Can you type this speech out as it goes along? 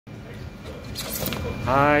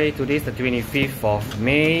Hi, today is the 25th of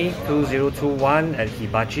May 2021 at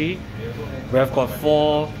Hibachi. We have got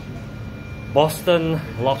 4 Boston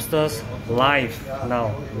Lobsters live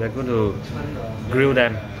now. We are going to grill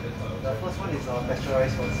them. The first one is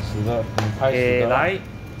pasteurized ones. Okay, like,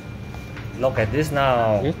 look at this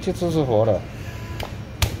now. 这只是活的。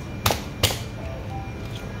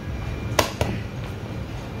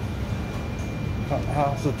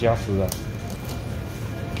它是加湿的。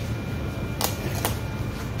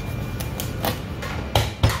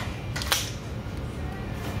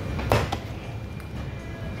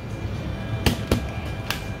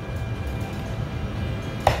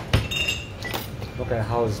Look at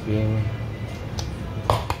how it's being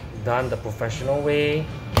done the professional way.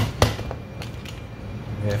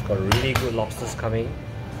 We have got really good lobsters coming.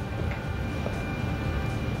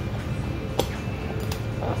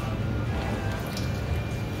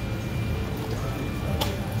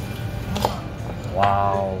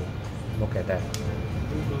 Wow, look at that.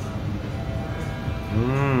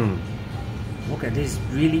 Look at this,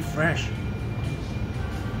 really fresh.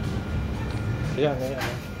 Yeah.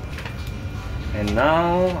 And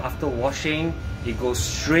now, after washing, it goes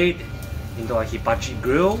straight into a hibachi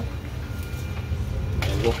grill.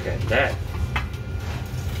 And look at that.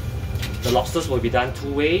 The lobsters will be done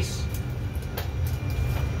 2 ways.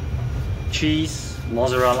 Cheese,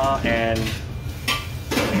 mozzarella, and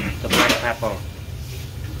the black pepper.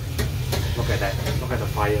 Look at that. Look at the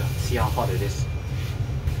fire. See how hot it is.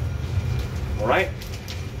 Alright?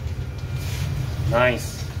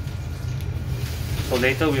 Nice. So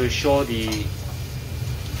later we will show the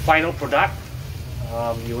final product.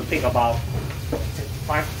 It will take about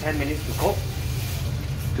 5 to 10 minutes to cook,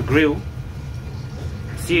 to grill,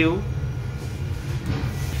 seal.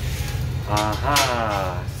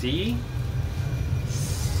 Aha! See?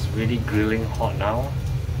 It's really grilling hot now.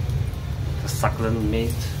 The succulent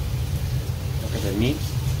meat. Look at the meat.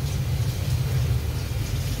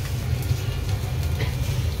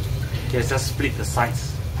 Let's just split the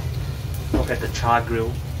sides. Look at the char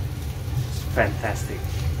grill. It's fantastic.